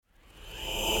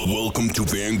Welcome to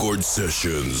Vanguard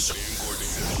Sessions,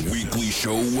 weekly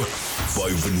show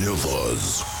by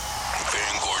Vanillas.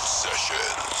 Vanguard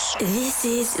Sessions. This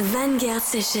is Vanguard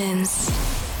Sessions.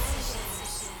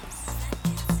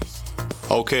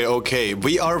 Okay,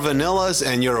 we are Vanillas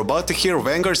and you're about to hear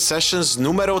Vanguard Sessions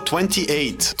numero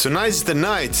 28. Tonight's the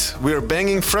night. We're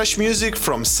banging fresh music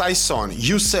from Saison,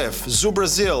 Yusef,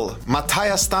 Zubrazil,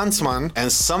 Matthias Tanzmann,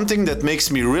 and something that makes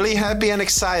me really happy and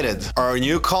excited, our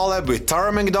new collab with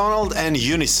Tara McDonald and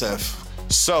UNICEF.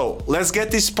 So, let's get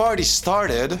this party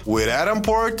started with Adam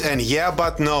Port and Yeah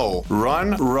But No.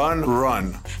 Run, run,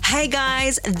 run. Hey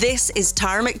guys, this is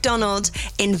Tara McDonald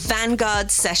in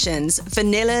Vanguard Sessions,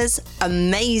 Vanilla's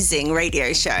amazing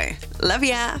radio show. Love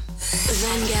ya.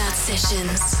 Vanguard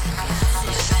Sessions.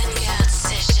 Vanguard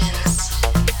Sessions.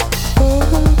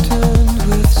 Burdened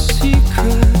with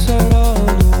secrets I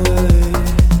run away.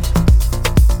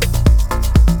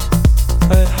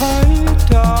 I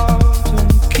hide out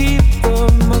and keep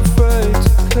them afraid to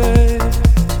play.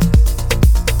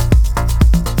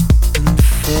 And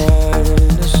fire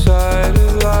in the side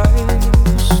of life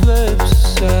slips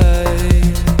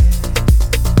aside.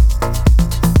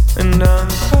 And I'm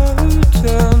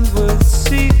burdened with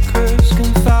secrets,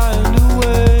 can find a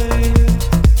way.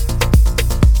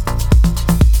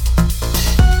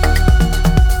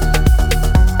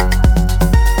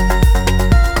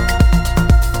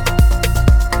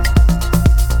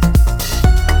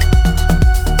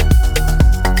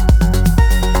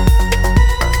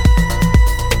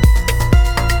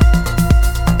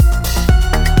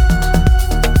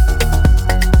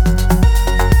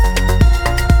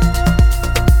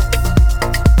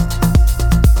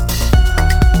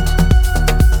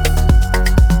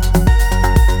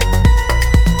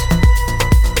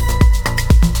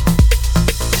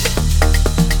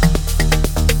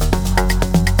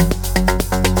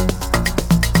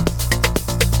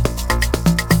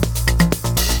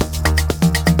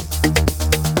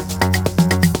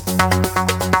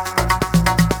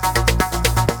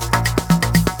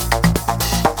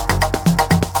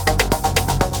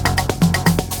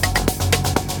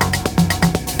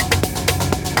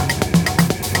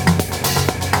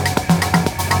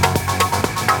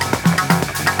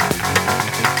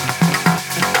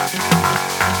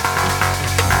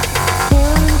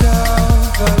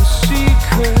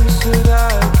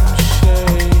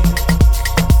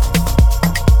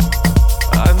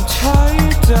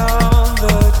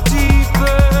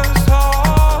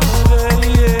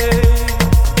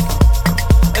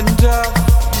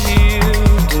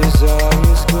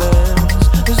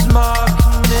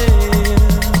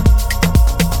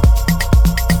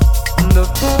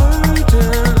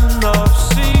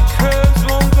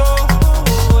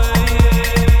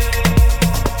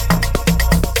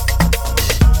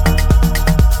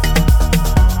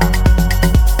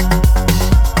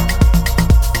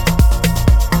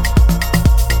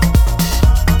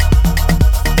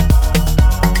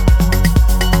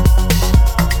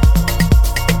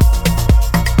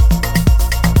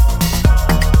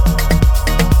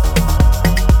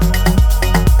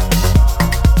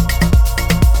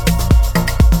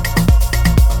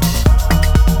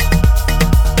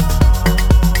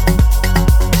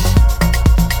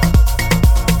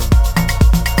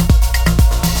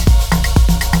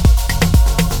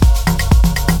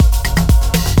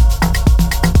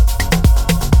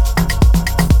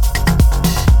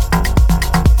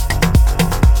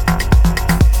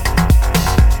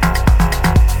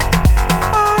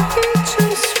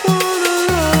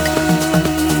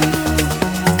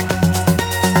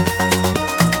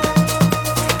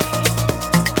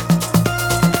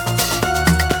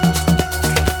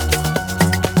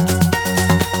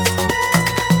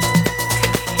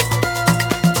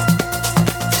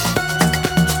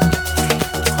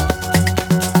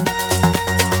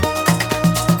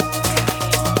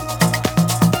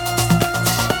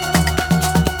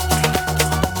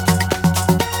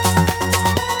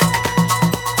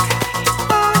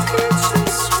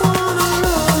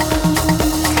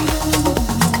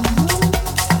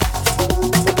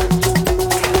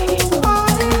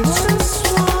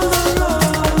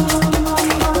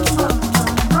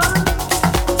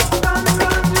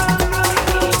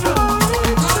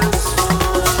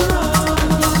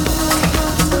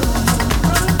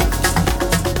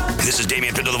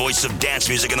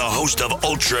 Music and the host of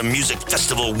Ultra Music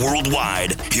Festival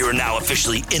Worldwide. You are now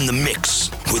officially in the mix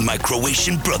with my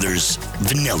Croatian brothers,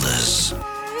 Vanillas.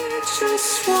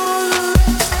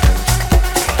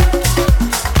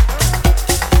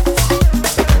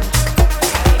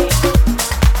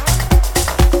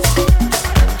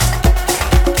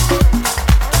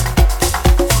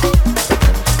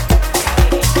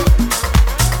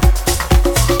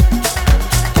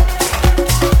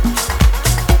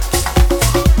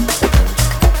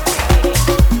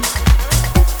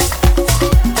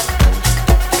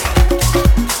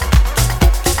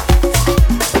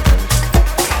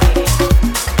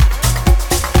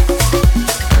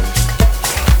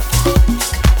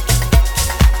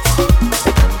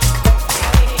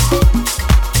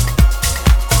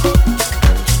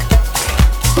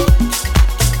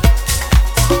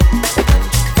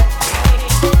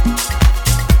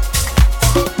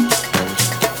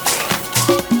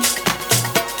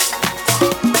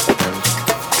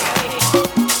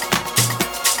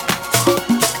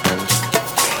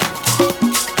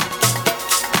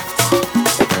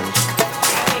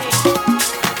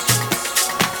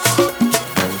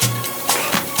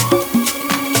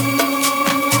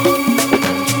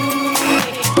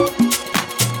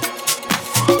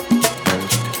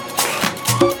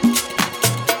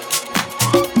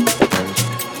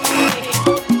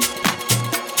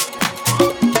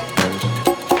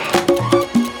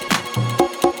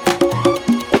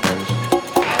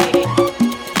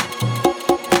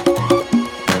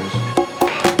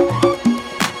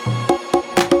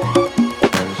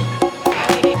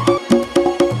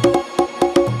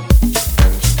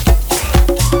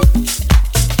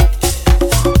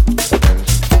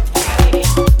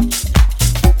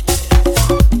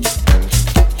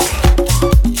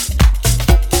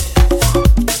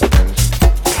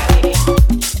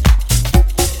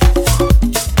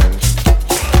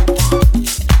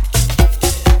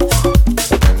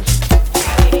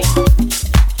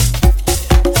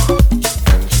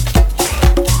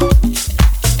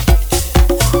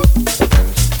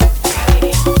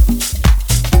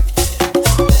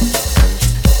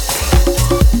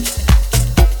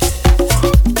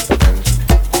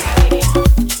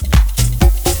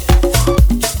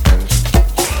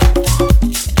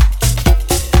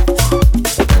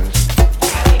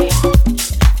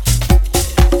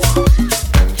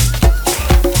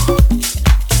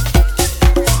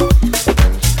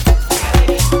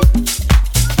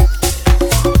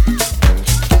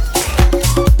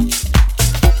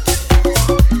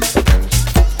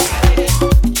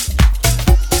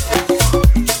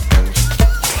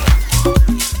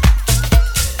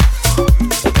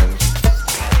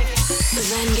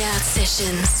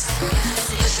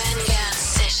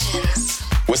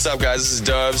 What's up, guys? This is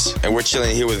Dubs, and we're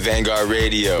chilling here with Vanguard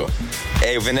Radio.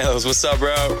 Hey, Vanillas, what's up,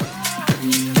 bro?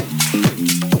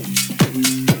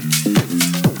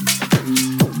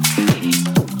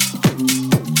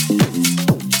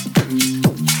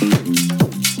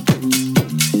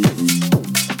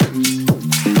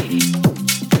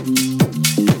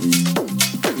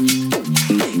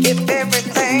 If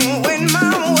everything went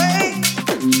my way,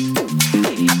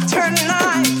 I'd turn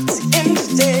nights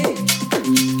into day.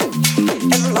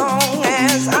 As long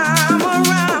as I'm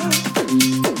around,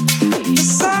 the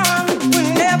sun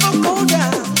will never go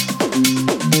down.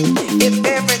 If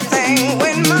everything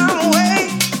went my way,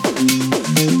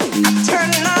 I'd turn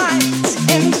nights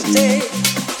into day.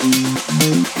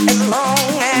 As long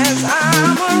as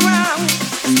I'm around,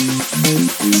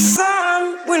 the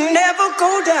sun will never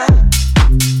go down.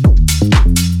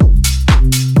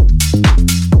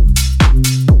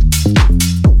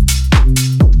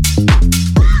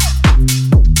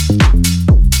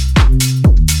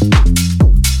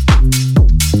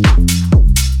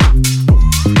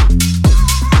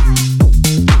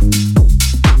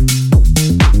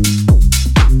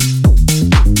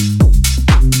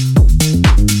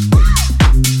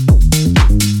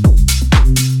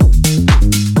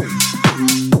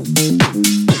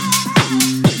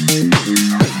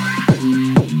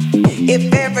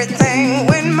 If everything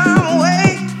went my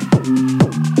way,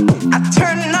 I'd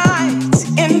turn nights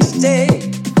into day.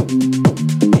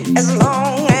 As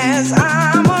long as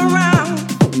I'm around,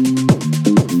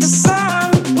 the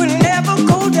sun will never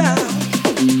go down.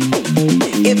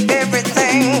 If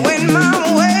everything went my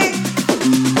way,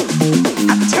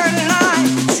 I'd turn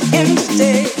nights into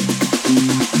day.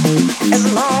 As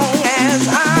long as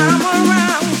I'm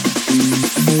around,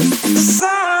 the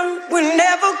sun will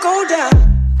never go down.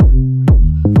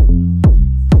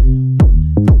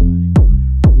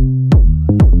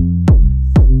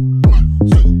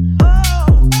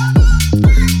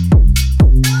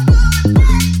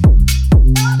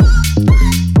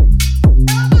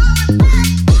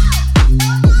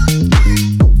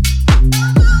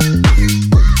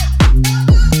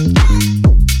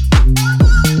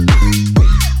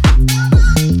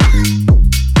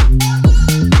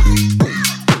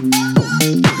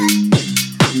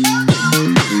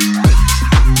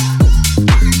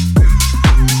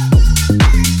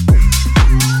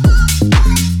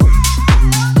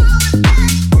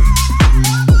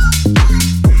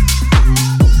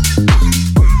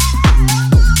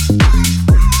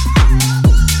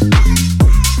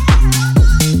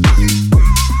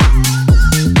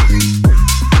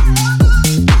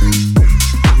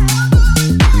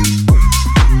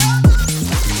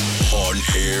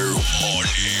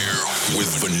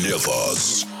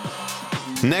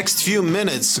 Next few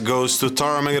minutes goes to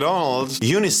Tara McDonald,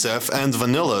 UNICEF, and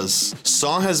Vanillas.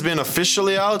 Song has been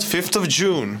officially out 5th of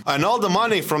June. And all the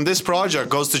money from this project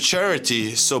goes to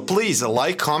charity, so please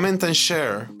like, comment, and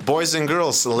share. Boys and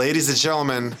girls, ladies and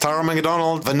gentlemen, Tara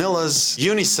McDonald, Vanillas,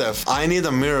 UNICEF, I Need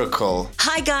a Miracle.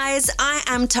 Hi guys, I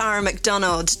am Tara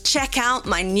McDonald. Check out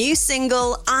my new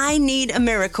single, I Need a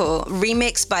Miracle,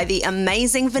 remixed by the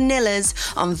amazing Vanillas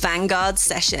on Vanguard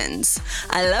Sessions.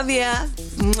 I love ya.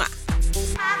 Mwah.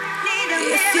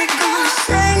 If you're gonna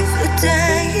save the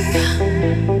day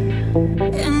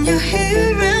and you're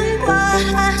hearing what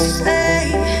I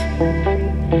say,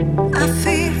 I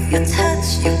feel your touch,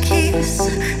 your kiss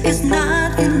is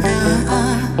not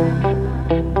enough.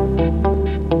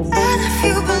 And if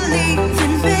you believe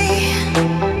in me,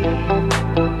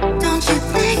 don't you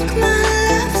think my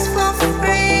love's for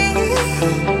free?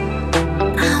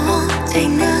 I won't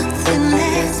take nothing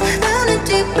less than a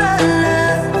deeper love.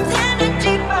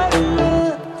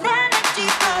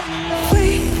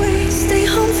 Stay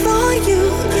home for you,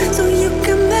 so you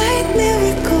can make me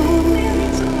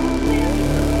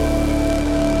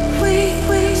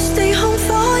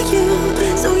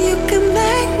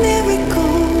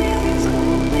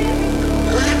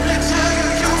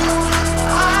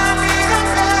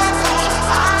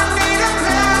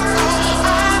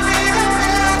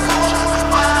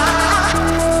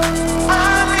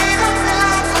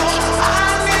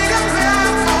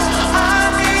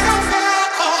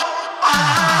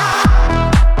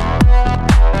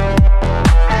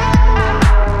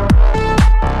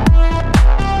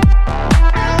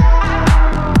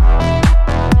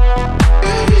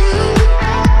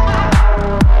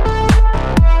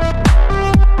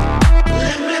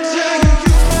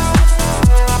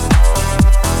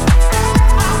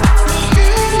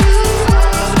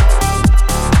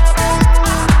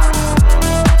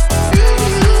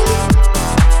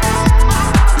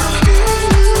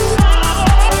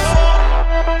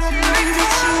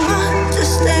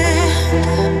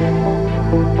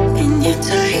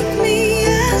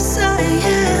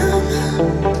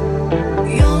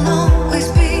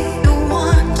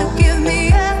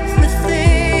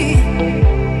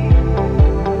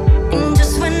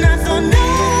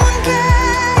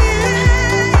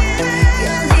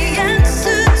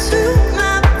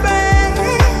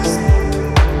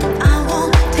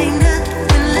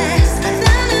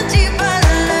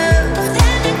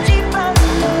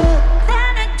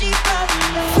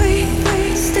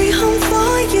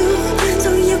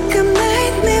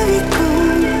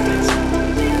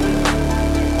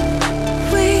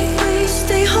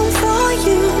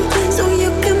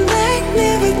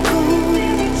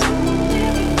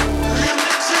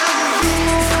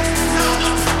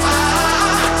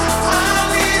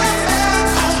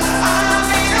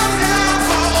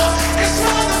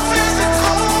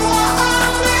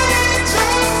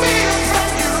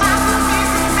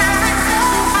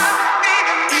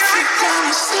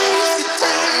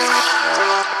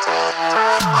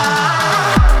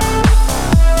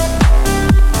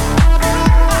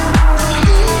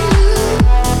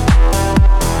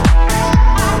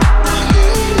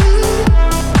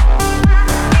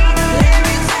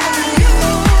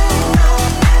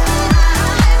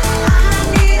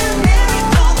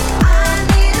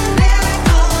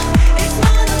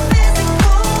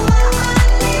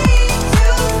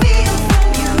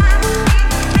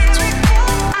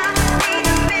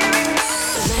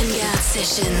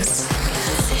Sessions.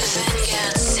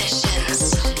 Vanguard Sessions.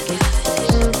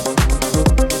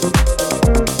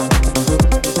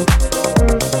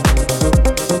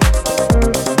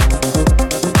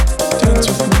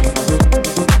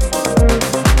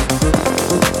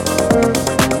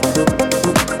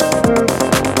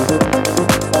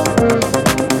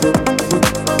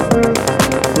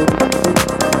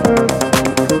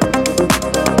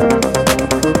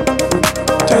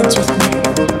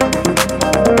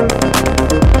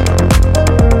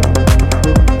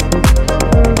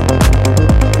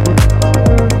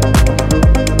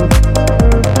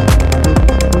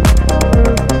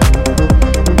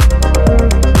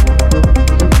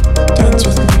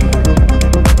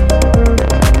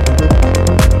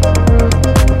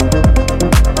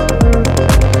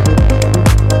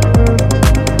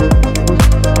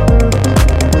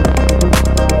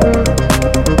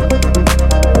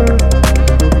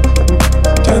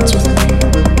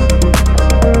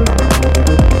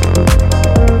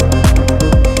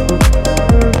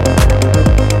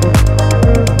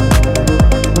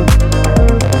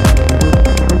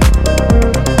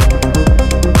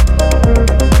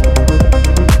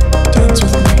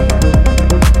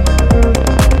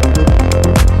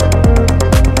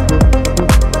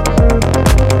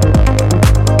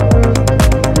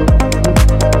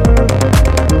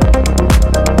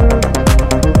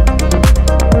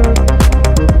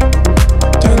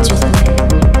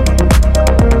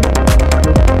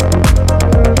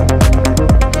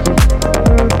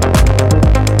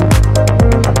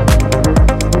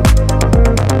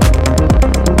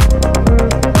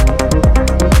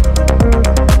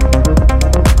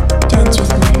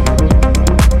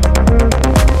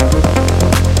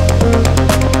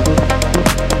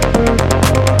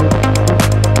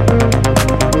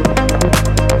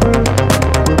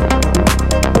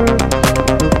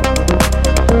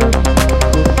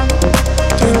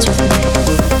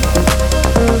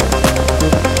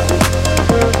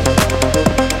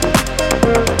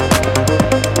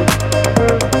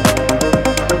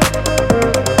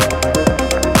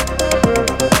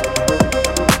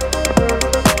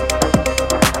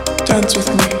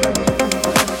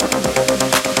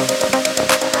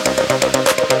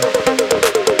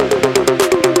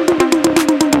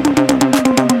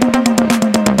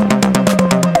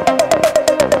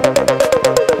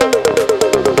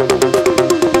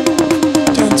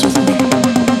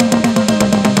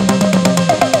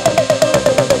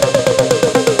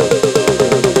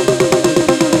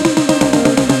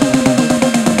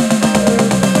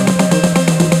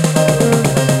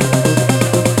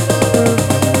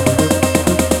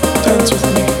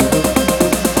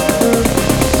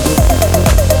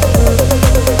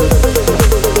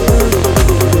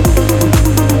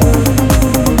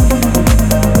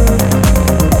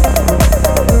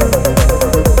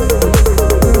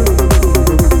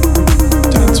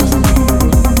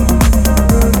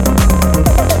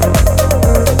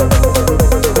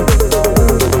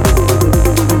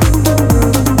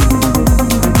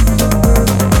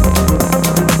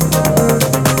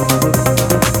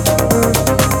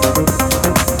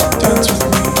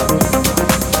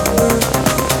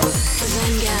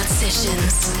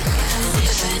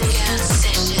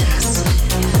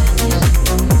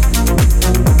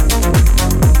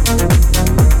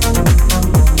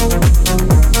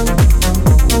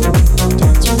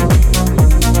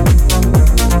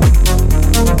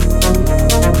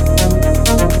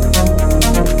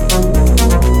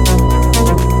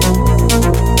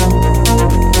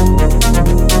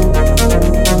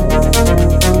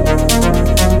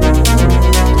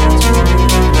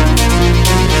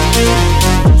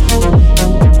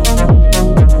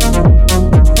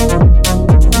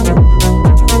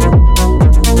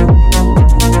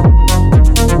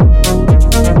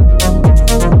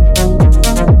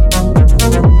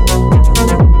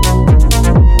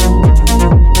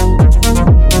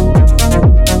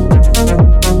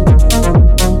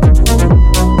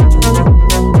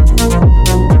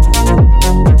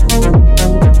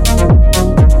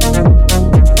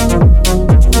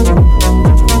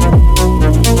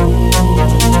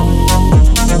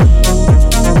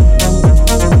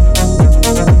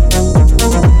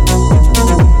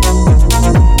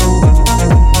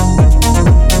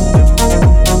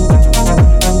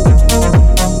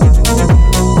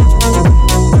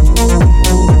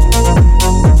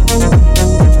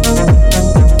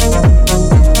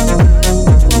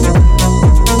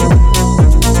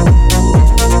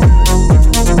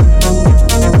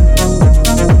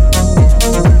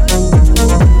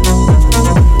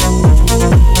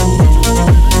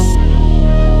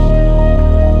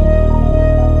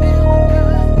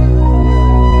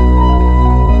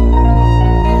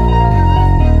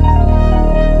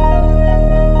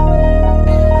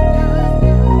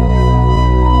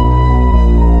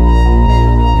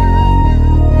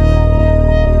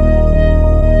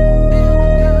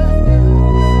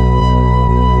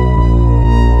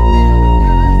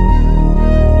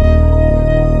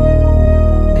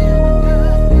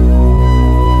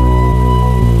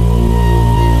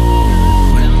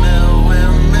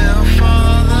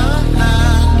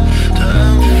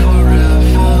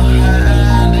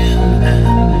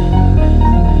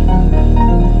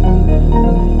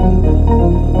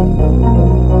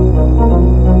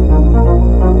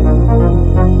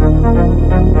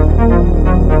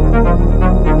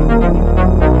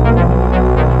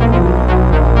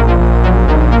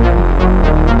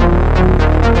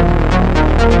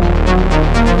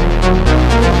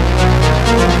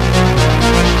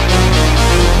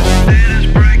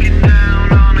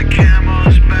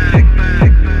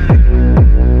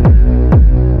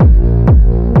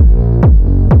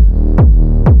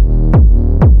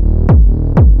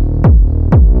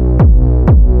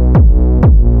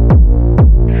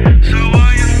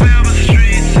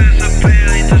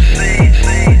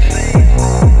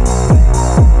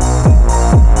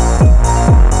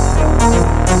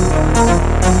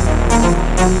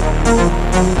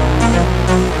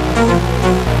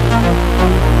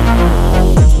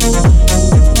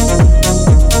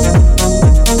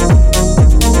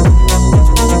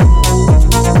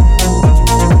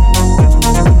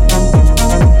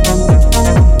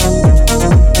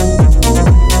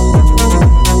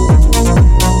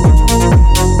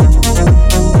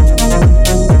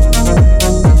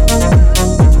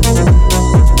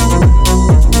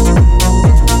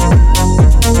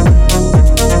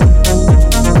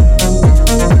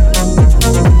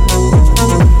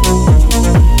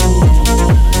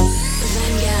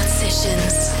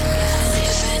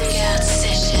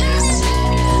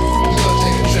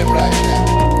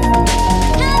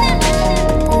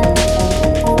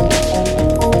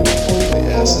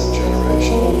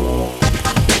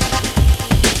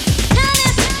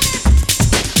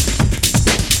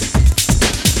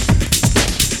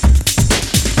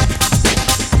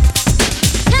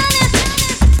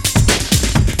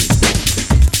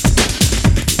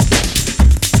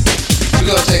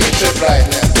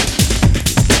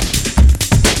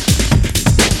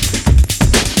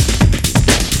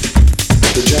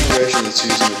 generation that's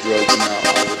using the drugs now,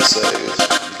 I would say, is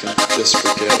you can just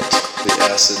forget it. The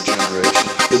acid generation.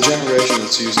 The generation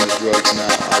that's using the drugs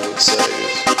now, I would say,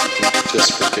 is you can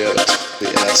just forget it. The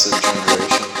acid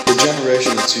generation. The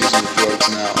generation that's using the drugs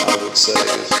now, I would say,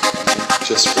 is you can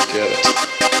just forget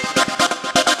it.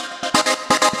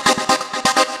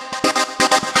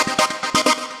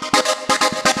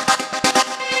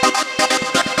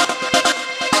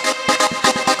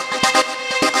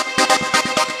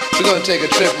 We're gonna take a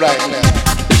trip right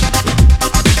now.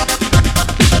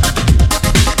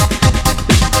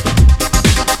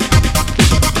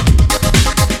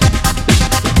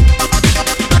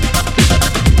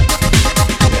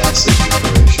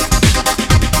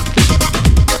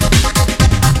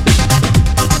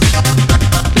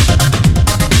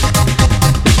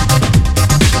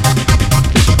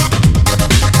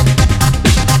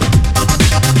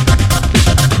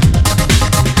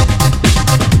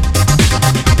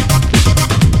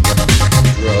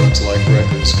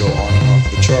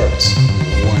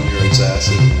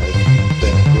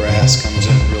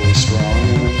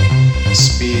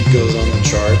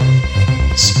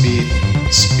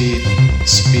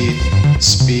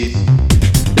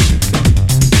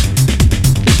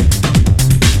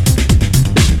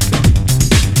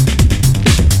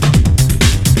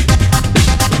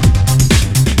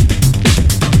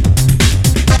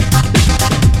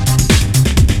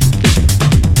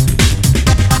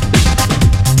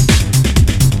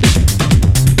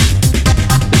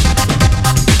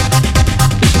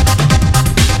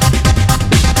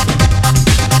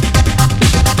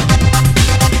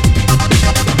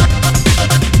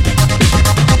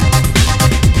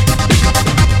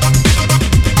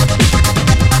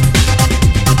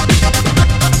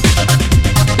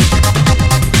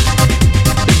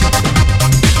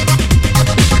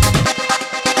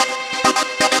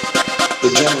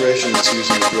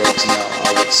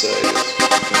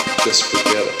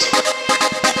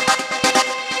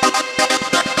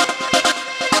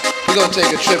 We're gonna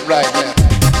take a trip right now.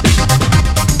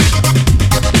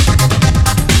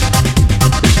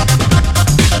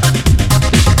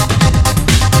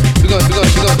 We're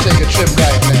gonna take a trip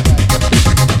right now.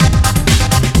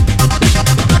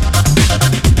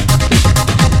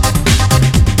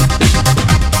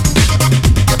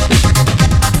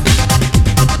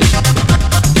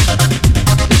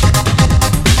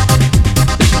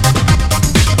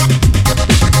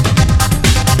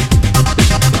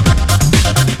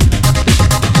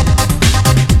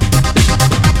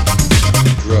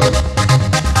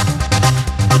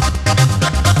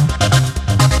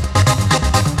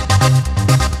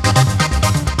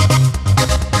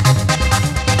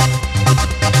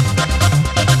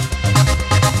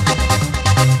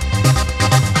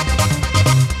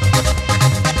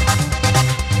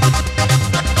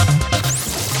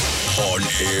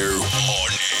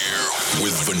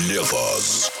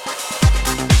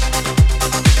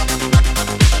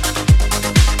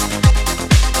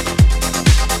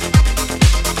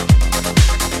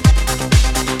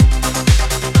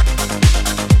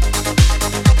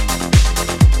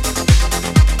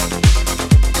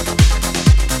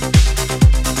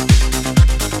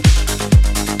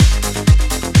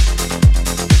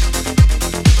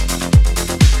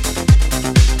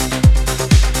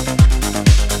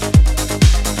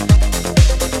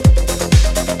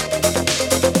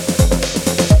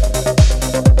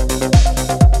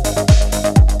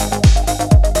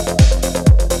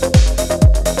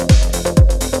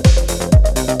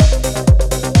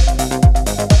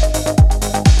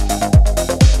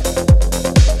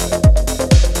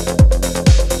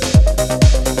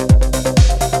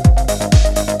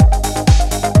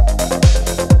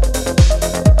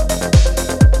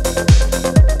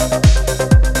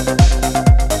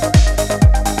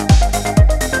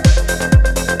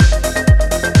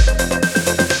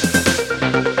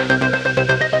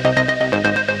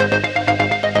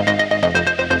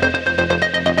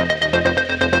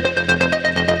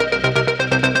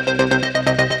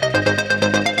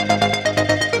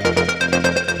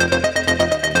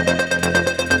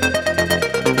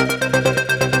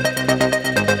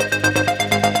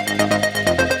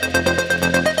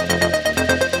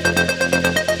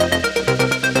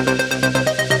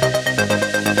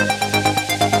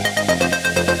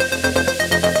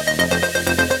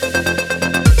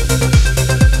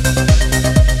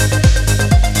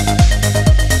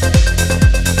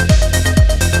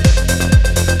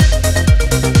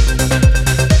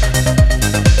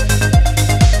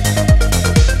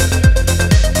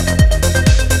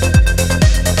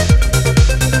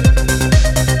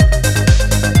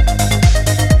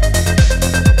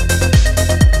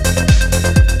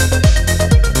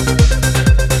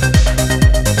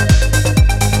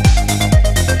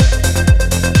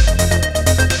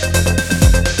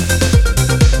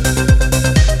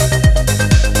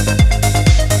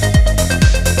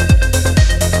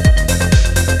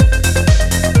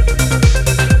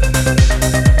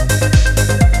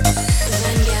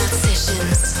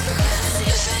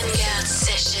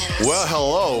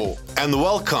 and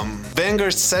welcome.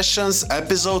 Vanguard Sessions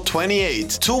episode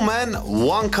 28. 2 men,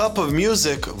 1 cup of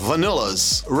music,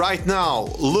 Vanillas. Right now,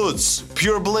 Lutz,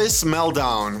 Pure Bliss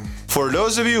Meltdown. For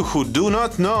those of you who do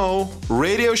not know,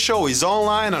 radio show is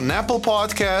online on Apple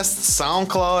Podcasts,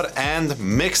 SoundCloud, and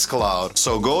Mixcloud.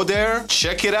 So go there,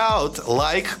 check it out,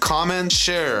 like, comment,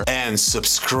 share, and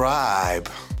subscribe.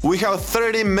 We have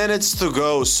 30 minutes to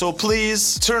go, so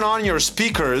please turn on your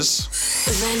speakers.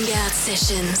 Vanguard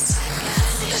Sessions.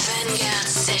 Vanguard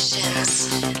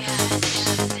Sessions.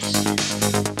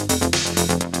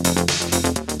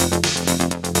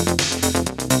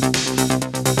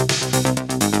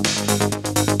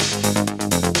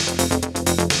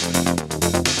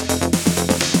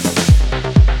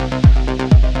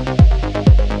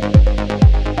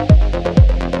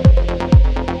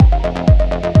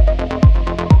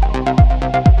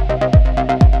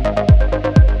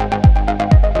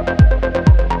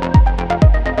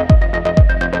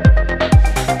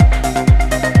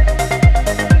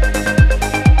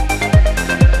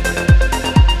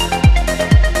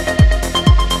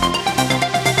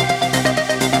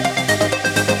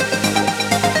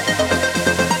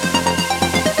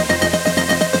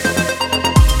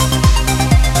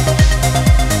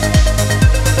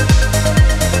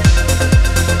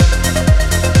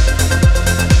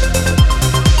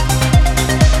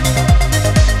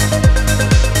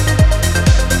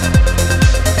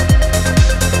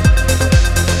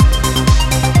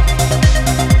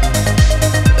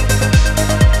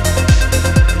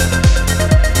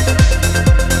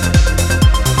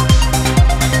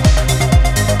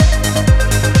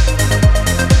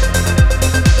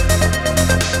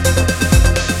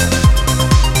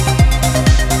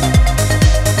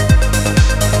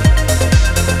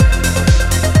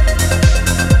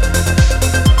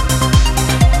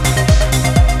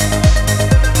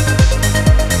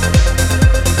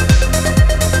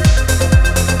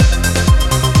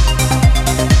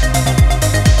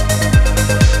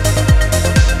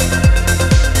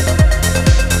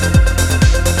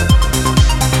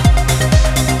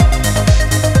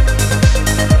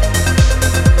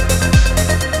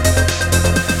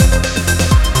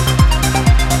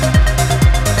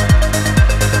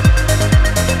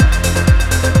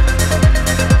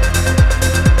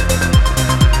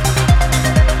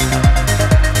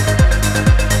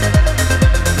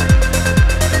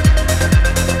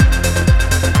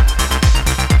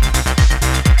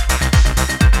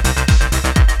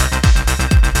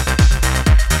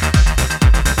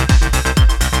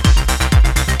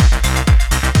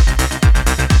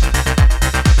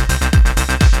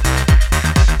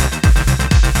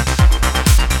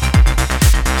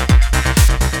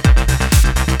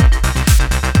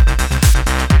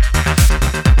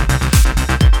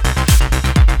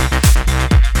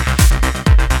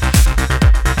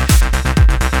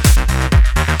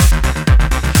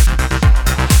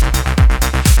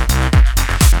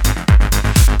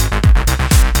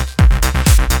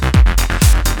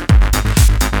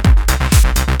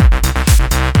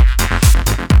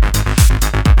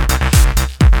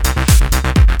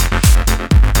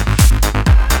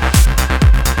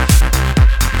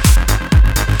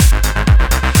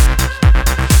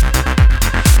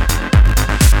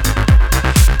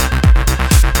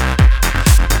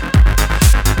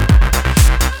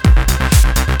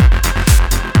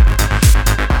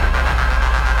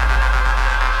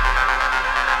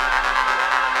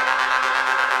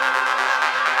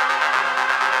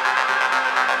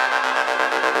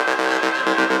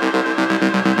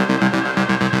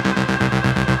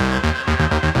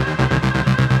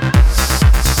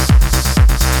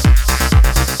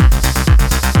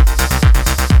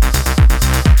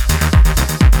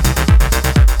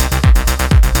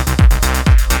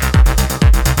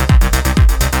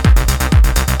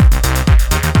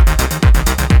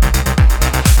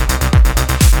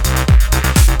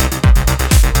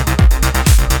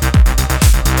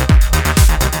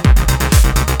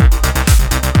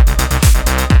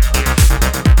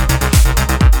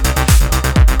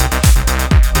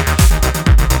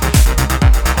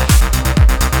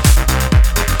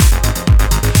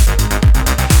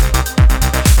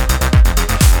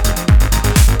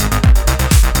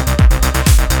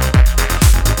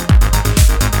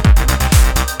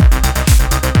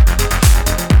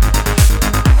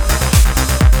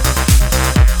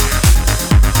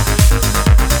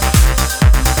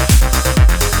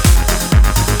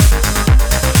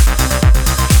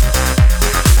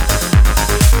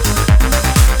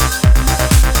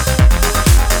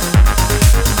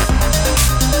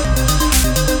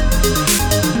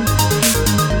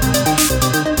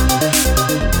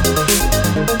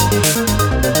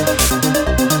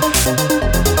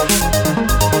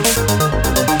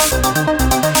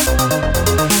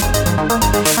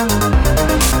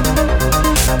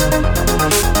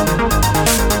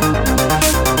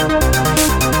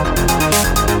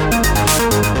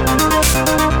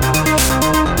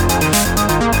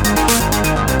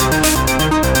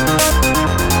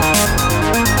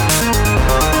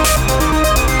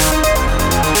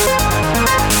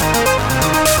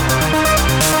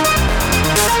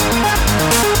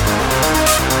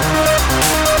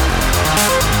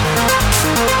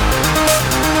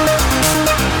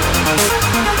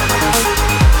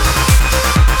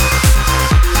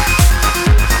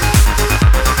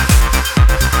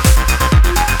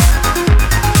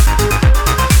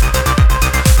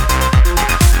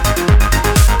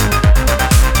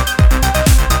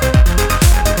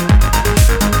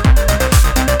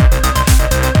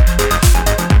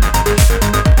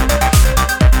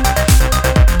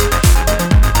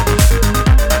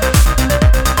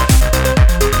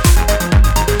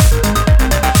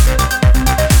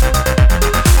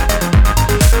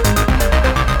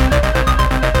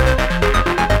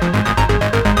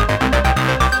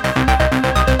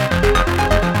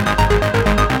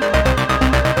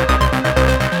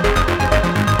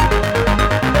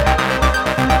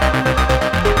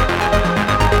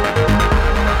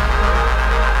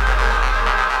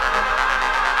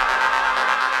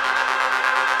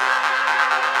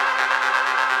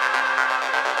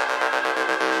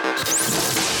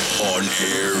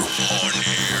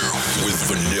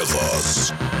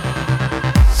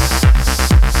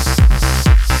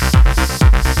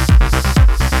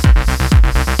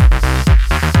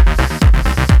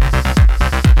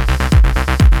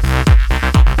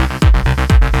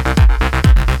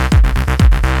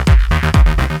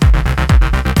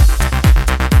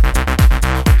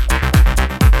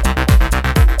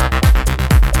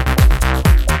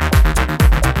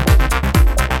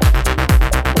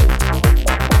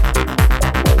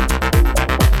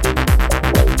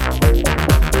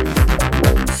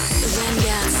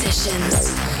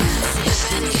 Sessions.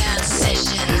 Vanguard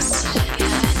Sessions.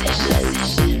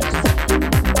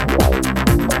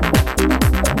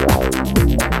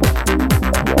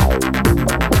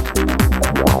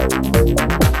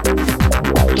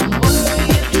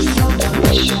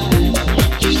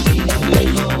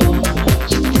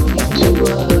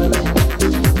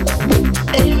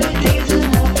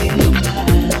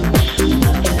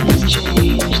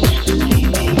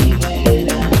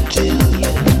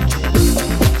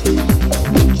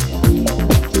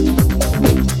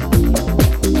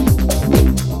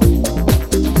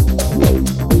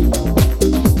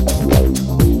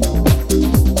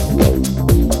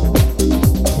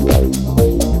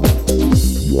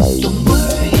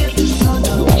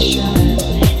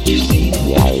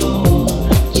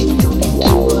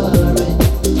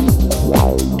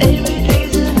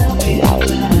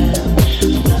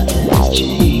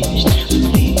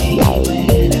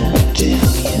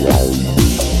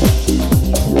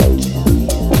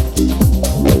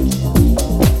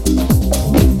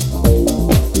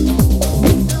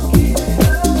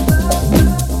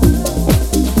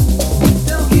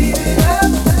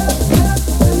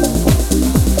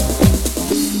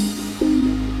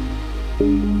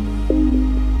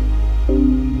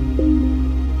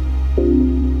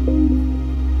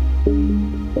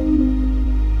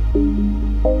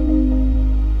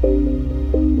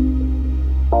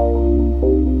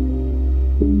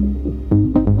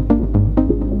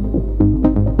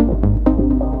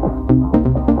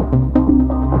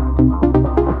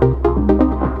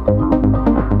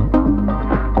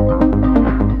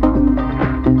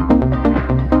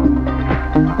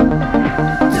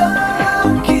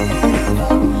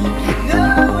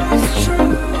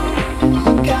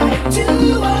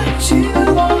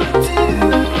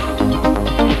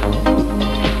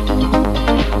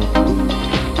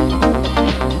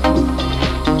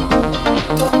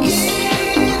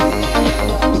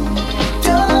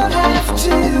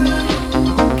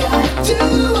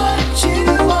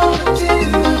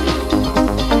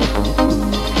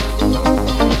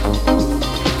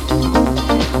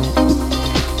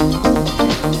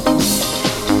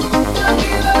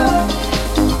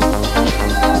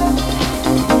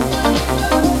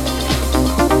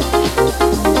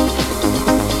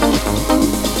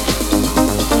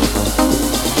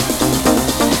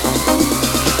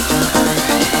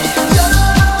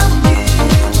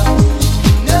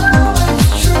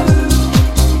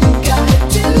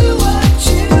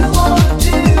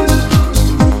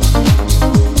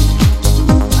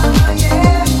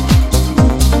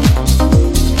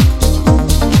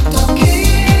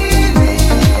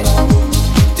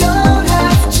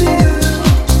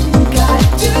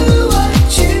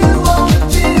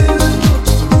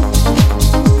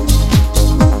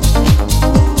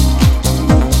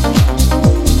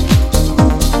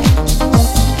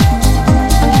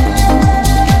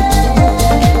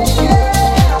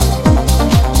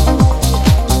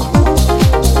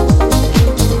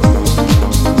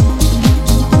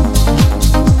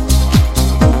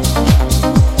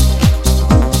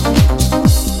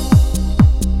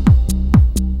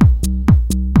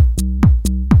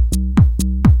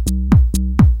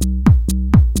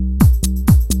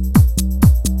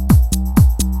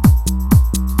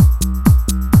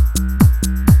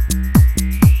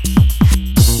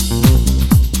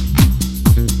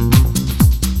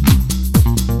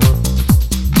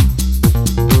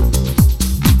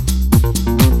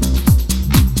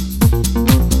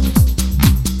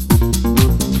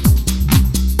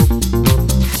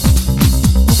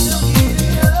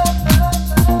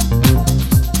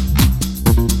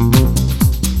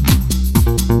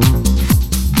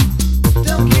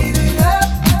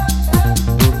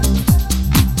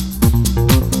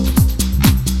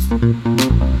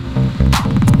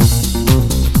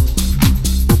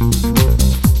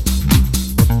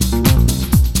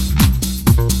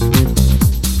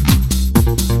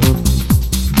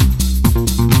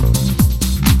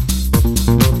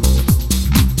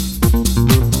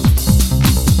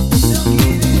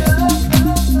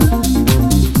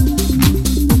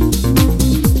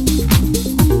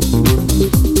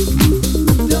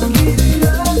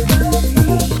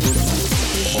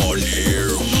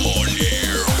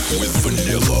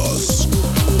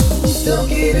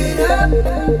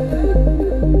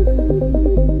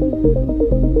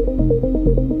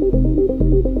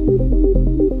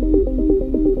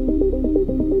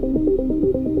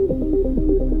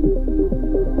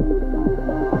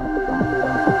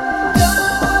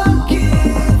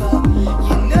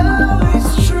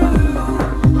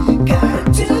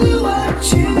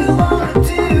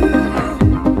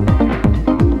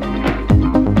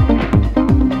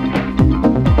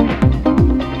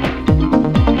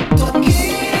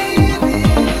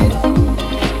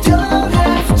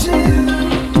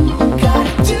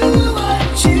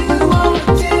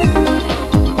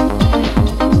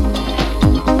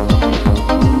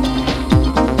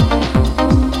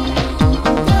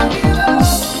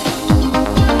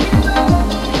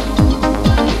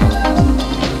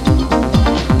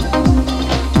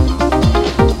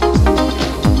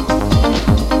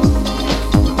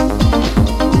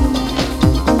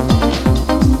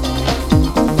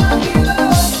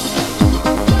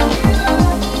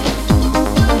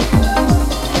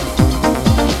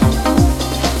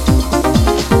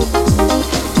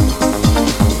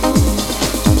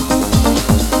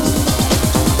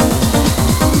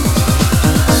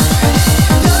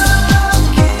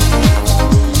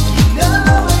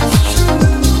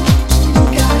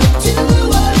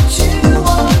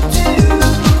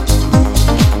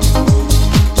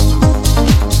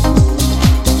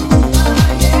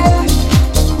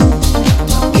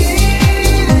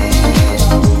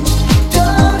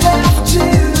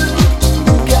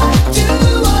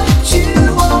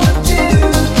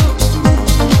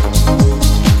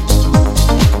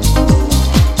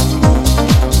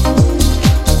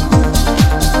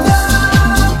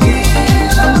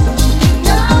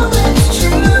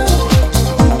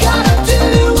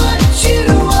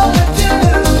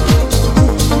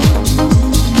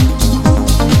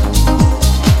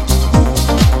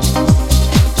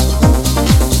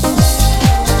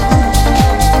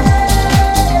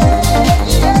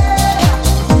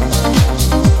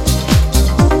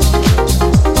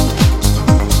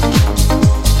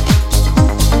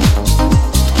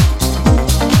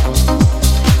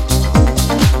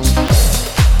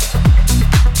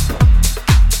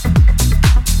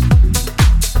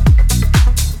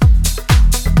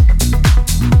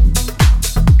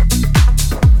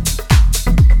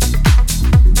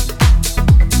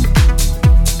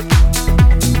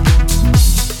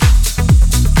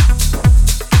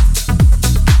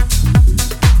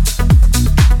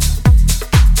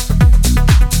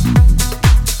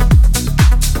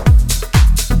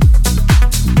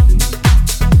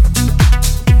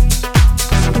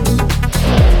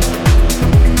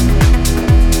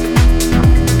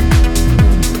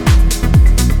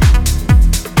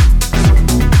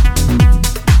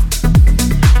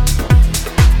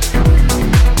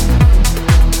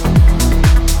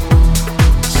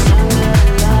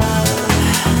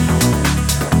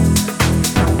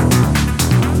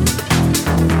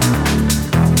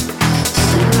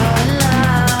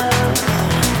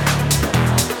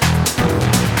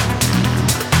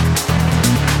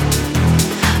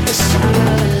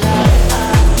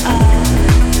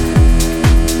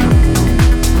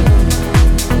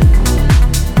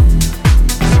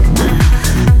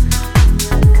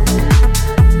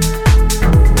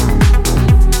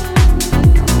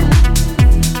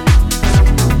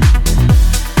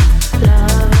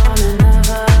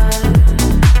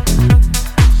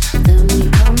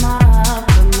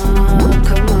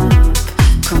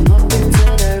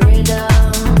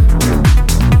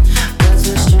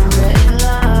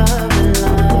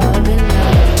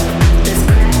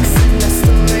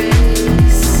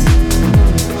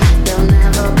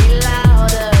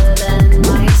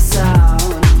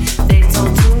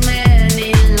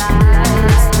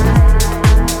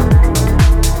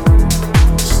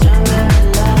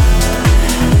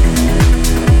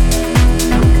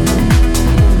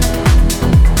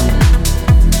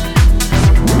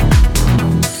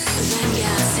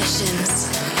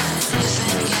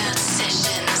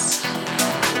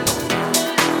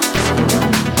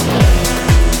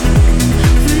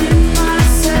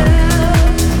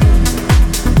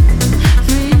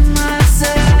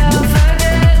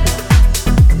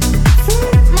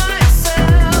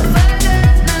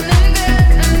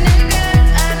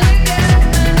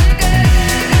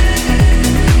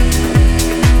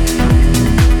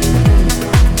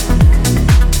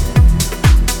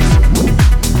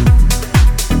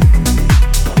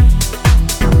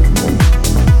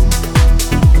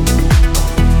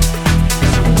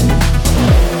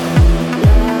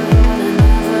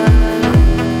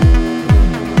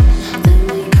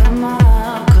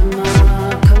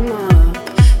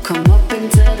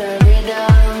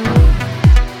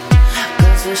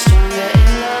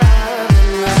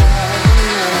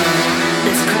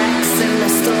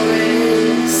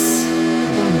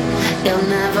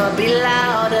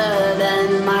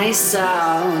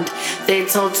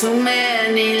 told too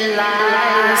many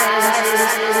lies.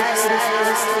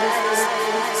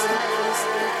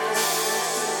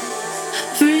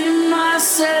 Free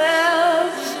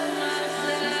myself,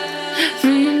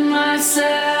 free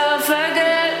myself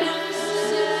again,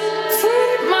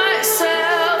 free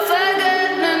myself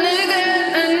again and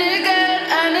again and again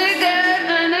and again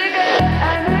and again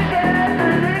and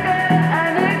again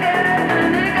and again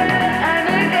and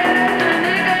again and again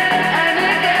and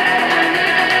again.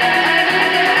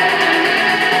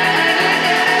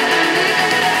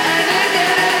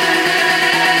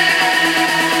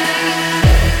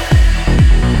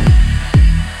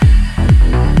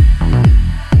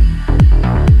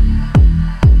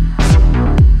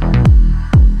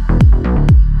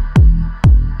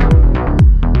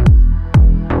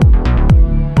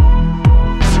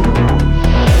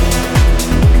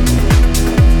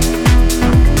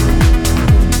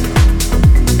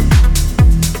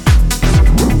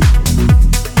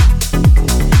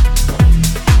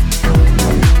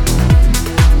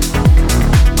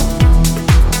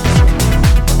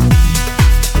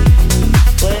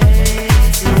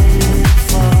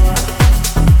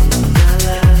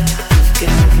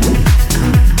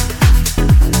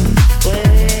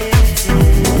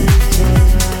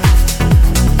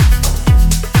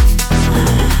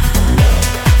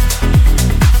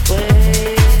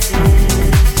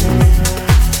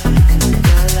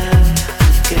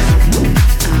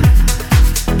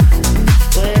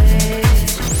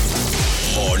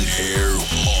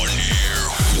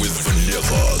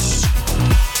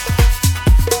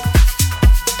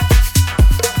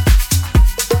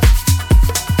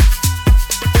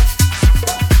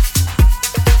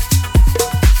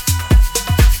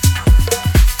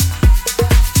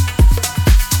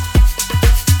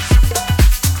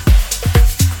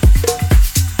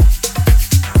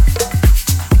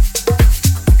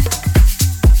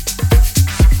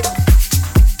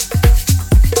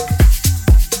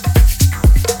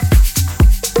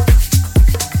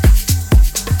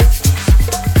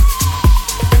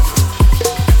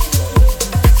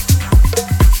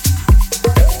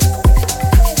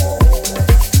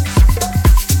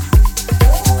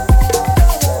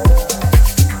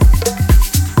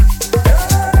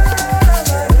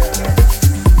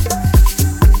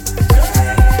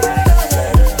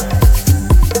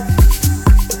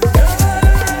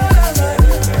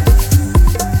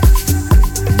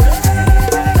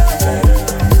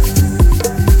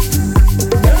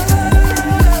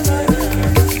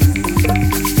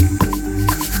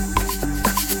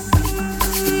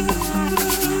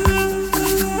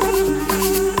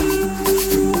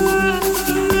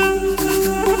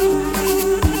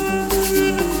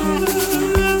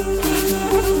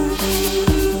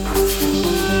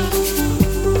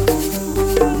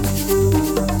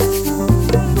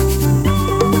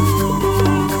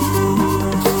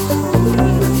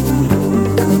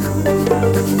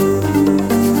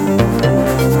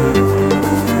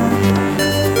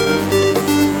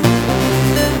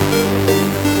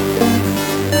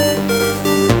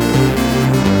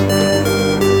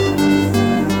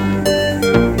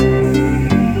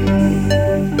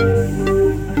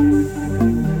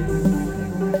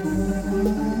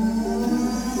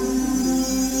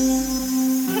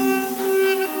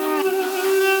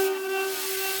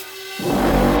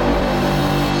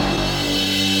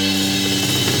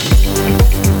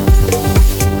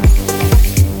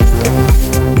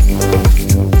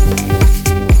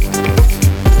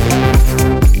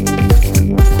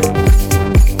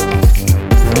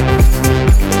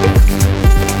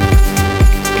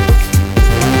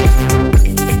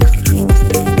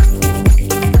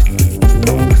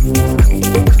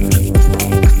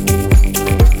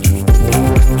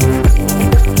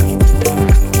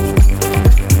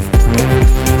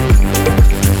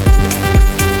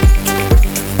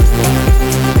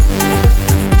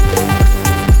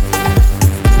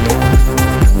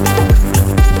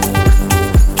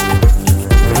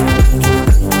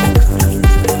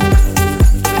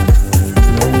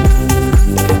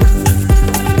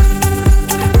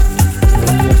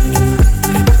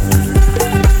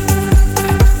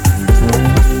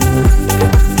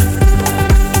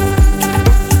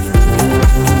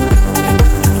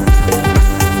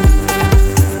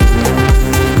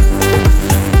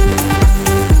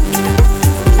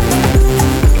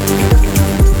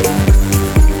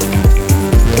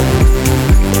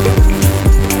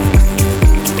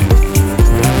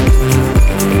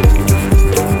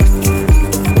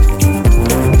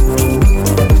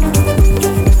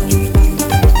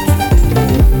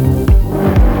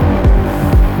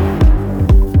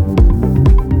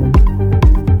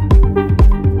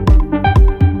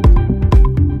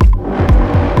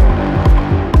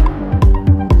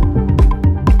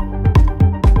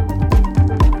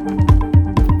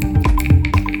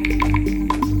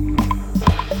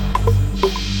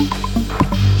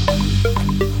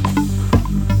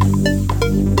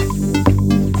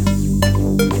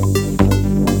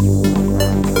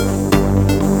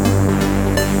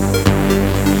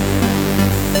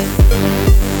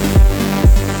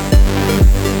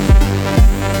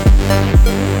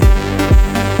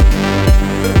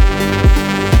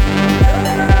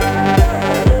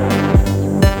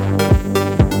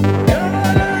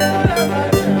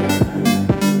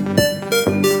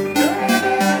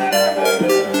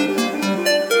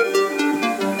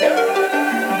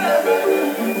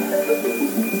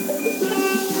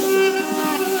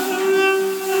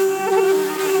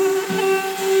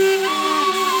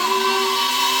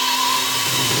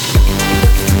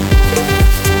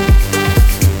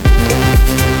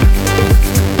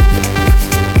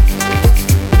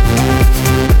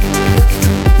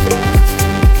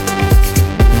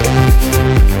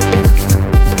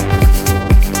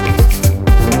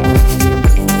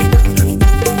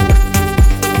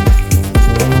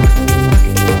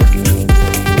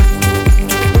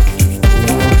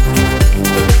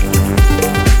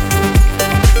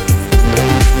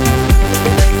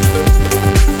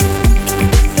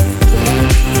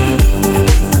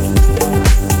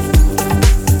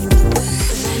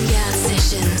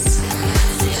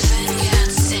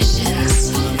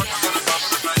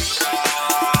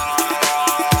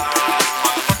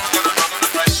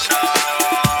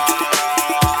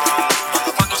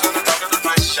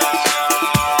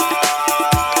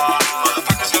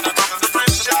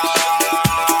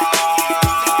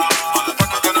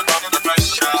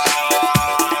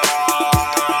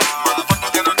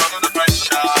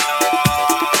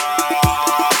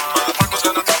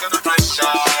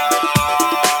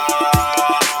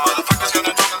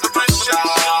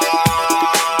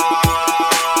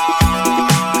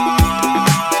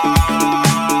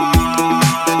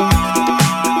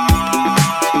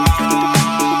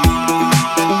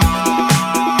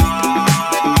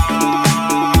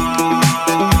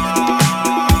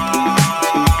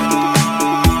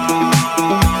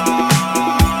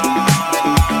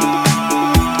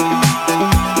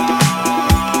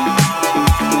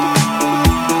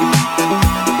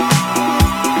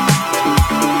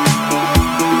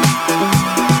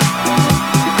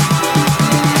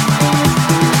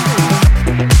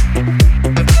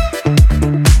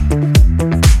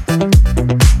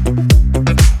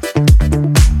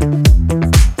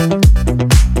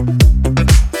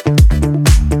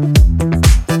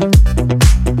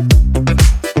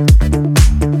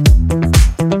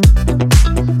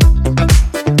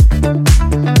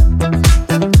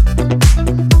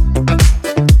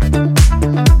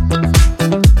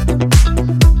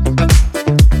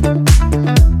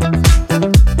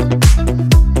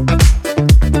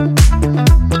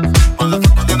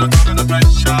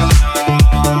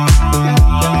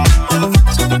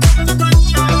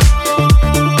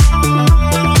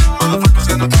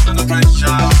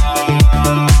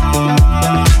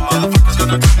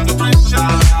 Vanguard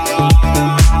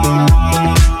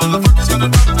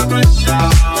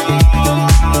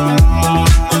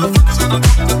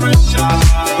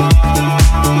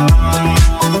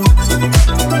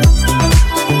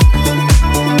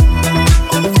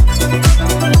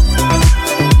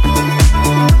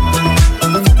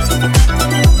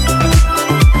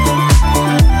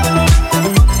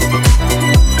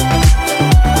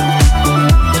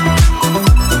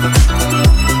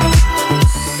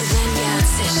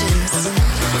Sessions.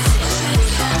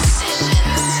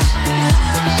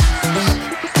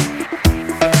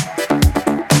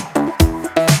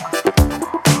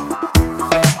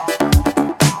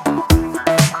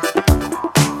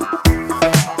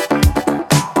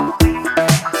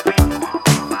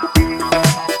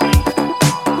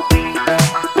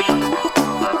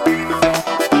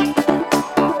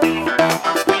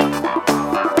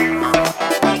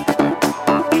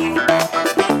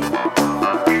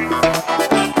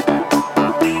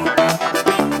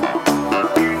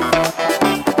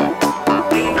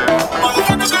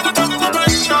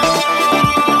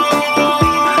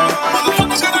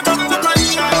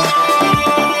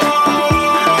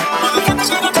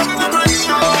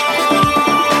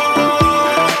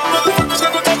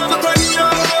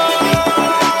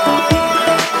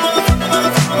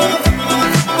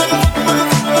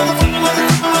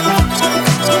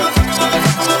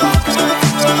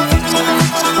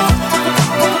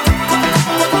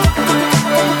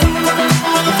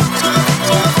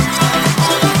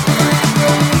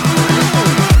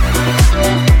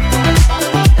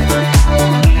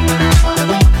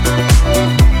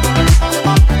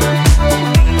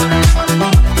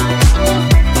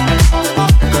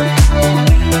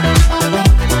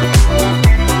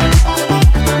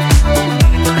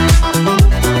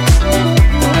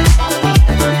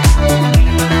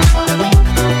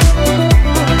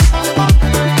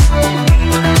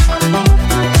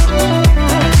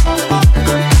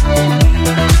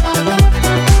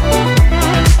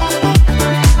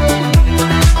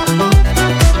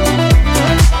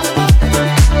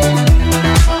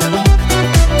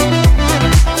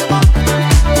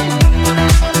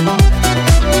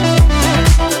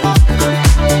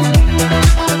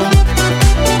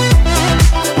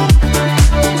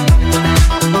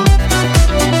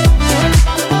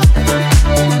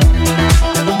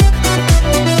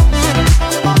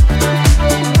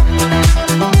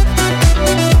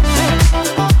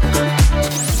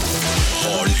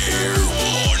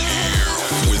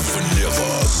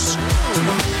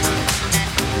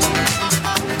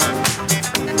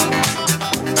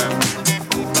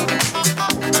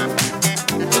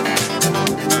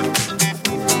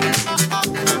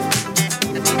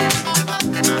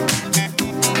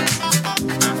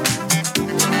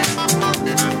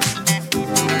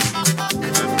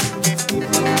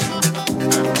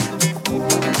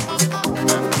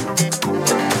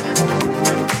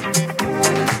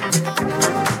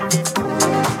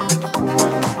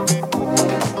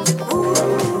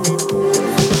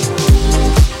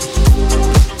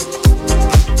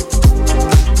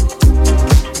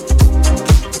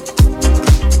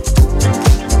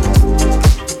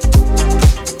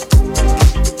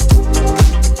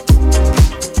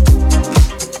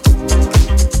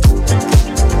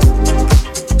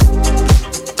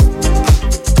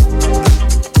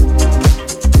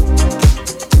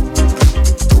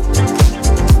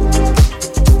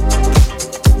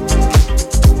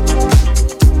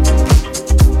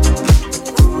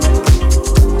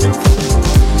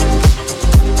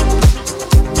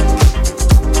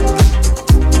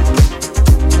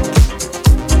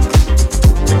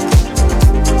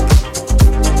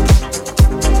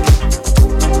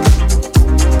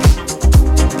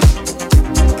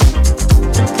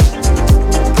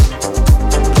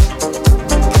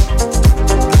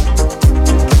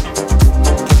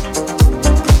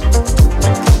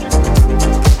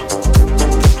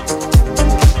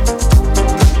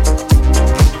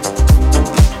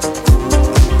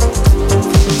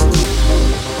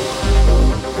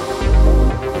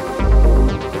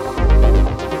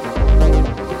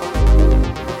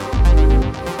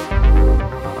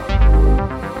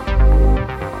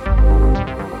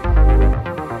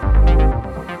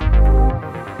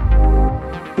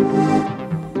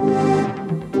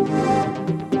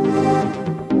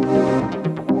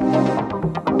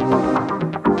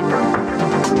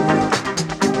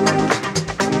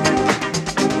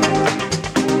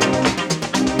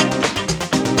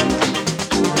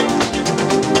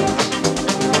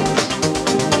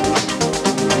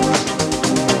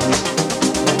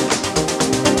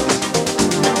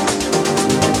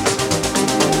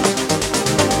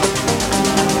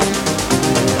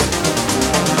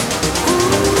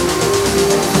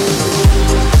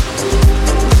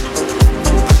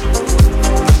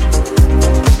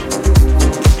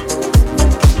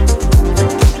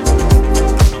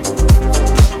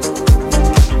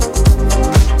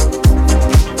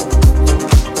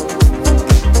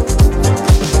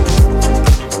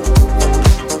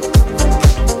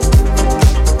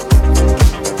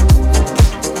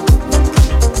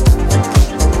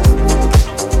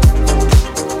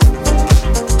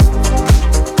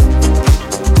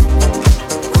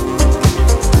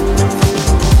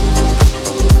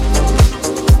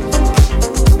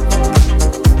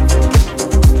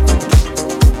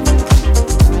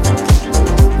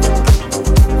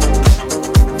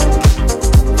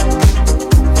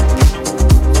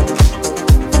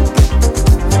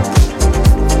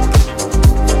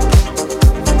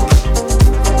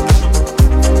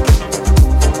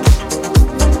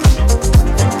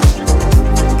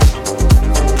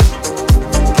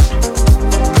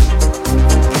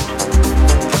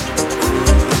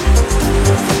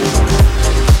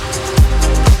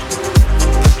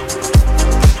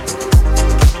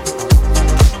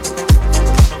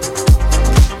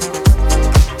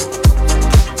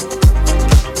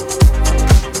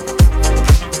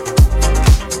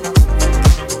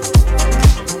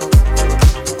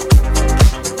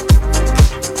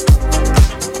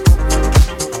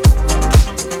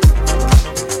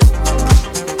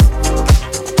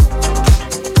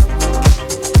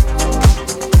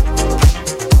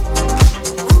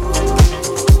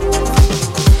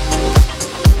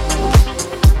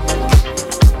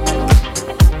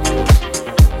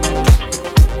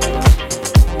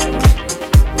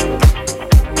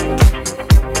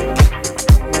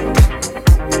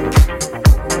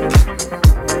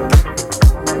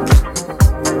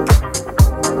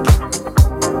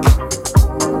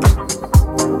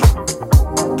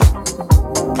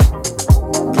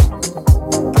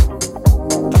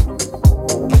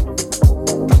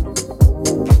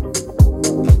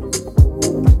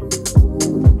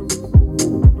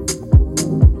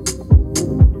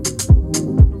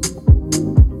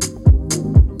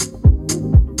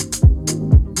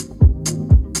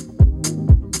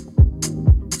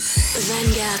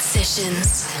 Vanguard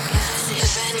Sessions.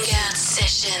 Vanguard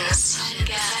Sessions.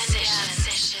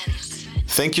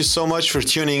 Thank you so much for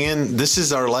tuning in. This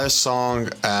is our last song,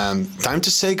 and time to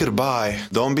say goodbye.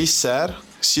 Don't be sad.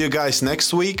 See you guys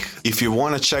next week. If you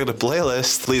want to check the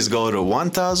playlist, please go to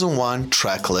 1001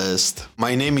 track list.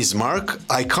 My name is Mark.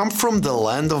 I come from the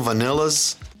land of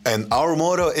vanillas, and our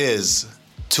motto is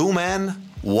 2 men,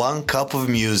 1 cup of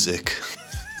music.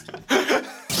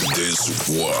 This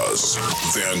was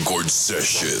Vanguard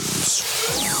Sessions.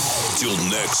 Till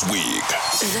next week.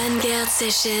 Vanguard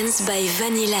Sessions by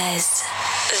Vanillas.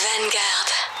 Vanguard.